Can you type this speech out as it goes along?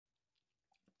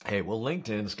Hey, well,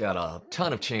 LinkedIn's got a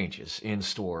ton of changes in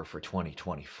store for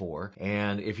 2024.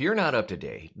 And if you're not up to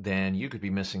date, then you could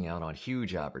be missing out on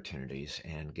huge opportunities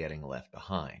and getting left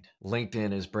behind.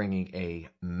 LinkedIn is bringing a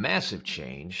massive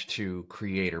change to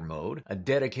creator mode, a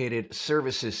dedicated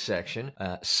services section,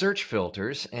 search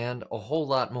filters, and a whole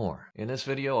lot more. In this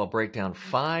video, I'll break down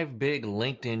 5 big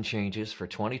LinkedIn changes for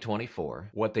 2024,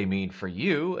 what they mean for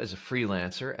you as a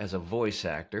freelancer, as a voice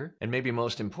actor, and maybe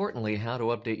most importantly, how to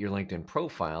update your LinkedIn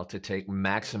profile to take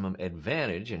maximum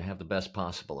advantage and have the best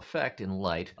possible effect in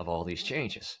light of all these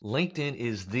changes. LinkedIn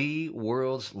is the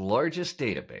world's largest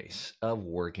database of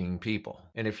working people.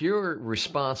 And if you're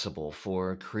responsible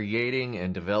for creating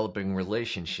and developing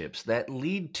relationships that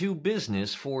lead to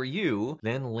business for you,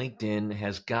 then LinkedIn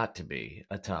has got to be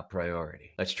a top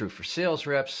priority. That's true for sales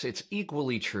reps. It's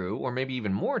equally true, or maybe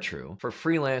even more true, for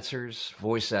freelancers,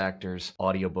 voice actors,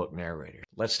 audiobook narrators.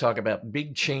 Let's talk about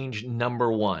big change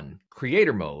number 1,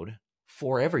 creator mode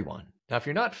for everyone. Now, if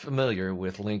you're not familiar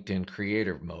with LinkedIn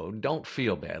Creative Mode, don't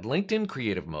feel bad. LinkedIn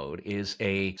Creative Mode is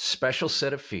a special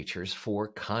set of features for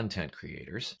content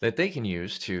creators that they can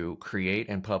use to create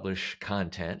and publish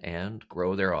content and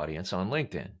grow their audience on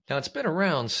LinkedIn. Now, it's been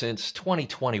around since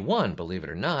 2021, believe it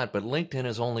or not, but LinkedIn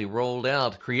has only rolled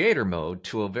out Creator Mode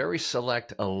to a very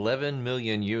select 11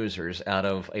 million users out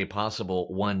of a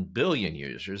possible 1 billion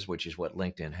users, which is what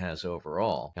LinkedIn has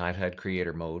overall. Now, I've had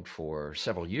Creator Mode for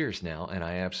several years now, and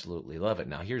I absolutely love it.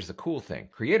 Now, here's the cool thing.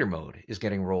 Creator Mode is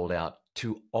getting rolled out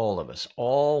to all of us,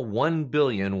 all 1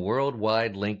 billion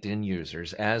worldwide LinkedIn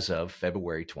users as of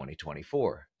February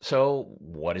 2024. So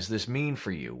what does this mean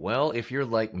for you? Well, if you're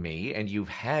like me and you've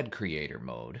had Creator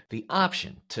Mode, the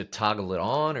option to toggle it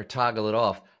on or toggle it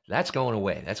off, that's going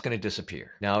away. That's going to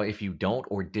disappear. Now, if you don't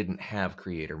or didn't have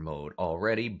Creator Mode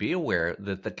already, be aware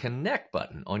that the Connect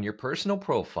button on your personal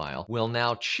profile will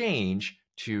now change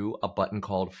to a button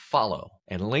called Follow,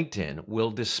 and LinkedIn will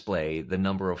display the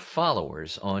number of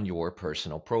followers on your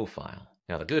personal profile.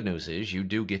 Now, the good news is you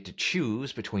do get to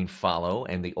choose between follow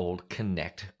and the old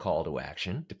connect call to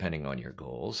action, depending on your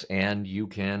goals, and you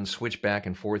can switch back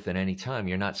and forth at any time.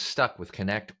 You're not stuck with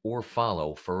connect or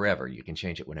follow forever. You can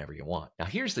change it whenever you want. Now,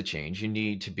 here's the change you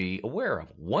need to be aware of.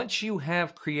 Once you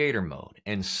have creator mode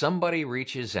and somebody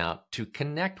reaches out to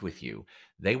connect with you,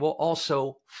 they will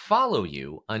also follow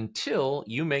you until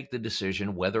you make the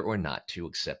decision whether or not to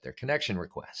accept their connection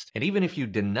request. And even if you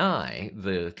deny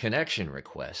the connection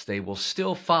request, they will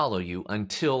still follow you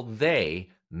until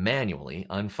they manually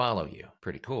unfollow you.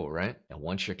 Pretty cool, right? And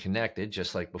once you're connected,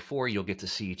 just like before, you'll get to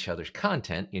see each other's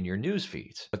content in your news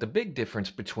feeds. But the big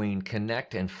difference between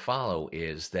connect and follow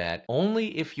is that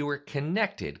only if you're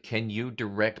connected can you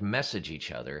direct message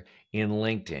each other in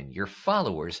LinkedIn. Your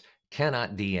followers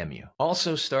cannot DM you.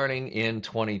 Also, starting in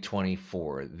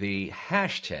 2024, the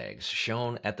hashtags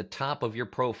shown at the top of your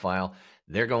profile,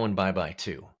 they're going bye-bye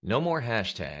too. No more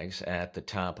hashtags at the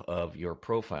top of your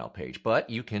profile page, but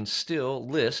you can still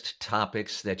list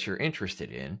topics that you're interested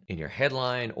in your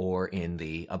headline or in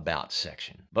the About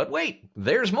section. But wait,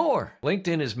 there's more.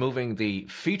 LinkedIn is moving the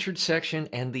featured section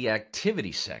and the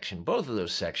activity section, both of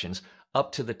those sections,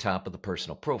 up to the top of the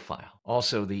personal profile.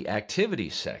 Also, the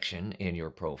activities section in your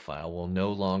profile will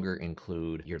no longer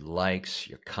include your likes,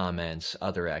 your comments,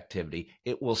 other activity.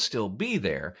 It will still be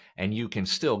there, and you can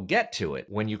still get to it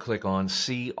when you click on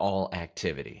See All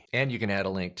Activity. And you can add a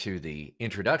link to the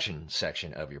introduction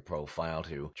section of your profile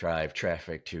to drive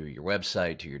traffic to your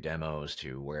website, to your demos,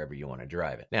 to wherever you want to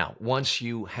drive it. Now, once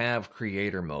you have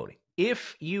creator mode,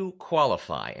 if you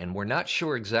qualify, and we're not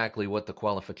sure exactly what the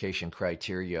qualification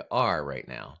criteria are right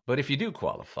now, but if you do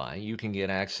qualify, you can get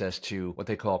access to what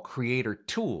they call creator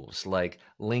tools like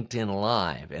LinkedIn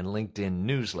Live and LinkedIn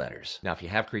newsletters. Now, if you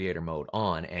have creator mode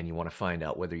on and you want to find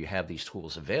out whether you have these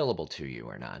tools available to you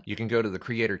or not, you can go to the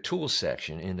creator tools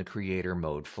section in the creator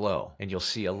mode flow, and you'll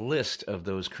see a list of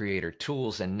those creator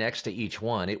tools, and next to each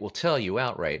one, it will tell you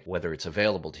outright whether it's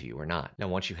available to you or not. Now,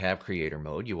 once you have creator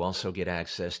mode, you also get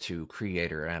access to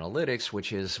Creator Analytics,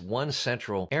 which is one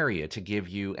central area to give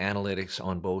you analytics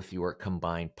on both your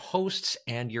combined posts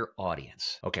and your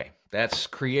audience. Okay, that's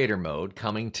creator mode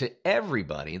coming to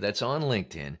everybody that's on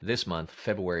LinkedIn this month,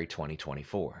 February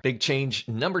 2024. Big change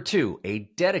number 2, a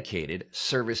dedicated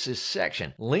services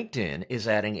section. LinkedIn is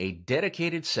adding a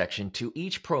dedicated section to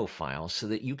each profile so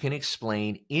that you can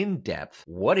explain in depth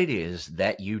what it is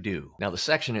that you do. Now, the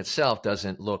section itself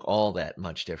doesn't look all that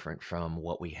much different from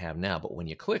what we have now, but when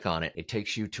you click on it, it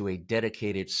takes you to a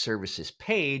dedicated services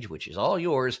page, which is all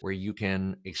yours, where you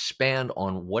can expand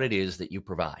on what it is that you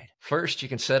provide. First, you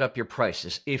can set up your your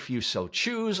prices if you so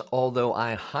choose, although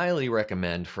I highly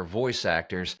recommend for voice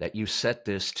actors that you set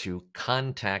this to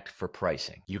contact for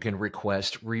pricing. You can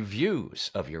request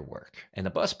reviews of your work. And the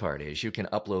best part is you can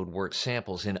upload work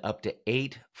samples in up to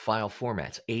 8 file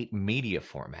formats, 8 media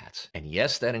formats. And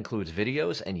yes, that includes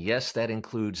videos, and yes, that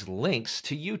includes links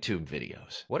to YouTube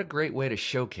videos. What a great way to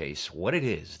showcase what it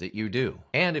is that you do.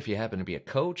 And if you happen to be a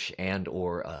coach and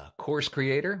or a course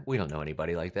creator, we don't know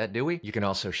anybody like that, do we? You can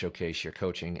also showcase your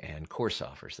coaching and course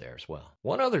offers there as well.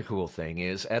 One other cool thing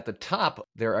is at the top,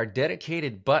 there are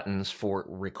dedicated buttons for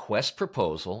request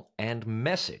proposal and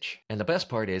message. And the best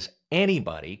part is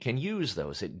anybody can use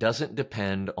those. It doesn't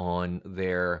depend on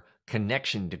their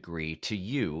connection degree to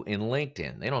you in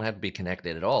LinkedIn. They don't have to be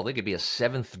connected at all. They could be a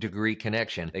 7th degree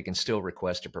connection. They can still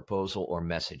request a proposal or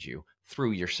message you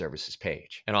through your services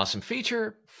page. An awesome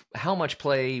feature. How much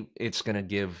play it's going to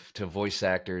give to voice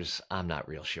actors, I'm not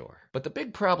real sure. But the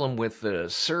big problem with the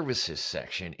services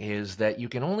section is that you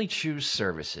can only choose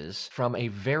services from a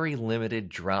very limited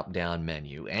drop-down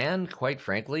menu, and quite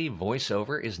frankly,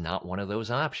 VoiceOver is not one of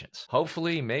those options.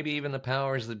 Hopefully, maybe even the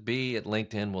powers that be at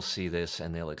LinkedIn will see this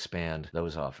and they'll expand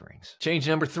those offerings. Change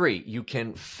number 3, you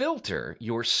can filter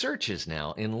your searches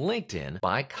now in LinkedIn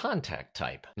by contact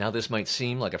type. Now, this might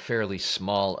seem like a fairly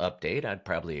small update, I'd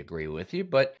probably agree with you,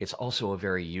 but it's also a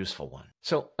very useful one.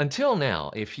 So until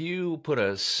now, if you put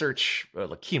a search,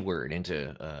 a keyword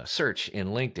into a search in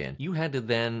LinkedIn, you had to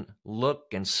then look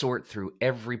and sort through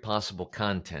every possible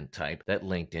content type that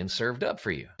LinkedIn served up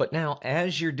for you. But now,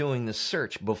 as you're doing the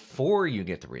search, before you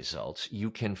get the results,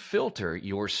 you can filter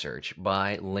your search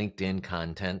by LinkedIn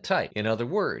content type. In other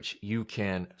words, you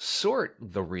can sort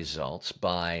the results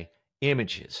by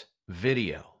images,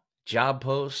 video, job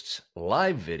posts,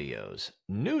 live videos,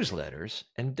 newsletters,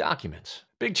 and documents.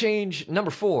 Big change number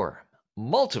 4,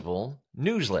 multiple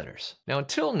newsletters. Now,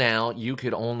 until now, you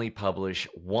could only publish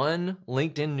one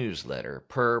LinkedIn newsletter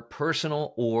per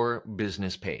personal or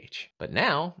business page. But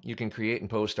now you can create and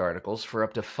post articles for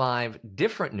up to 5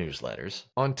 different newsletters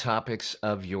on topics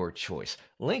of your choice.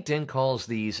 LinkedIn calls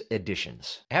these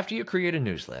editions. After you create a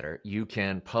newsletter, you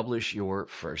can publish your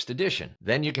first edition.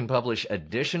 Then you can publish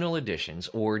additional editions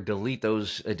or delete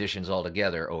those editions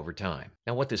altogether over time.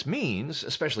 Now, what this means,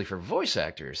 especially for voice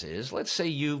actors, is let's say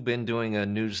you've been doing a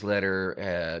newsletter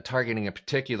targeting a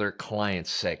particular client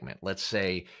segment, let's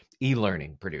say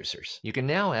e-learning producers. You can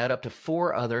now add up to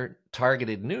 4 other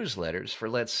targeted newsletters for,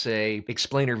 let's say,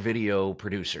 explainer video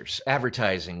producers,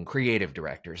 advertising, creative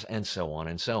directors, and so on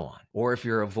and so on. Or if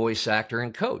you're a voice actor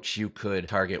and coach, you could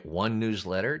target one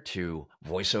newsletter to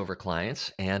voiceover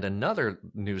clients and another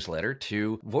newsletter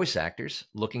to voice actors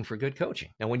looking for good coaching.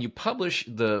 Now, when you publish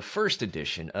the first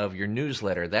edition of your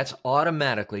newsletter, that's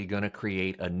automatically going to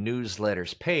create a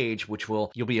newsletters page, which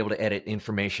you'll be able to edit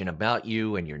information about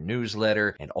you and your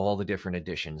newsletter and all the different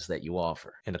editions that you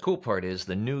offer. And the cool part is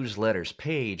the newsletters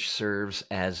page serves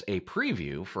as a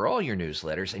preview for all your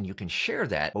newsletters, and you can share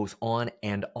that both on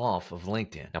and off of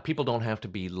LinkedIn. Now, people don't have to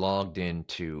be logged in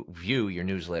to view your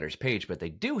newsletters page, but they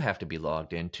do have to be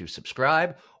logged in to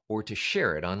subscribe or to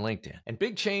share it on LinkedIn. And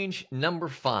big change number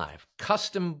 5,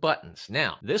 custom buttons.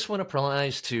 Now, this one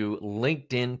applies to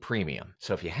LinkedIn Premium.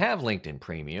 So if you have LinkedIn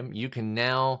Premium, you can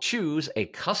now choose a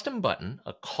custom button,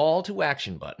 a call to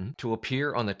action button, to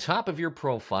appear on the top of your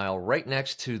profile right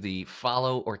next to the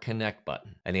follow or connect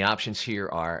button. And the options here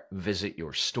are visit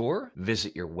your store,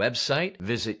 visit your website,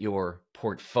 visit your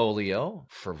portfolio.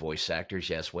 For voice actors,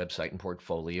 yes, website and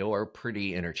portfolio are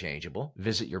pretty interchangeable.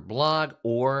 Visit your blog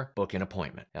or book an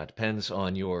appointment. Now, it depends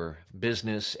on your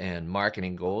business and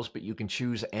marketing goals, but you can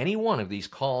choose any one of these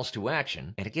calls to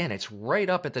action. And again, it's right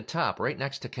up at the top, right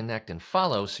next to connect and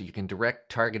follow, so you can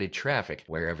direct targeted traffic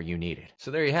wherever you need it.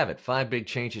 So there you have it, 5 big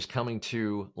changes coming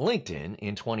to LinkedIn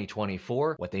in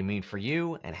 2024, what they mean for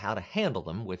you, and how to handle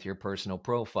them with your personal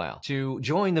profile. To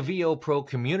join the VOPro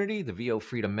community, the VO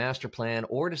Freedom Master Plan,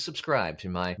 or to subscribe to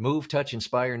my Move, Touch,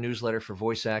 Inspire newsletter for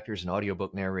voice actors and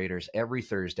audiobook narrators every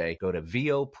Thursday, go to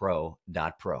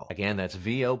VOPro.pro. Again, that's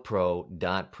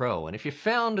VOPro.pro. And if you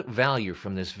found value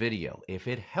from this video, if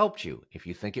it helped you, if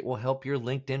you think it will help your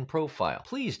LinkedIn profile,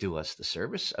 please do us the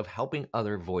service of helping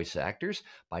other voice actors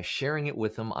by sharing it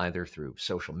with them either through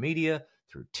social media,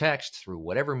 through text, through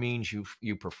whatever means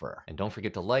you prefer. And don't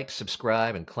forget to like,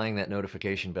 subscribe, and clang that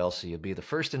notification bell so you'll be the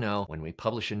first to know when we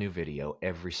publish a new video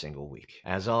every single week.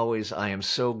 As always, I am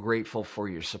so grateful for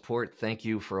your support. Thank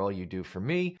you for all you do for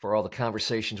me, for all the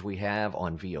conversations we have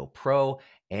on VO Pro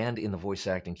and in the voice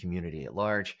acting community at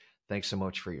large. Thanks so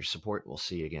much for your support. We'll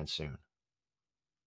see you again soon.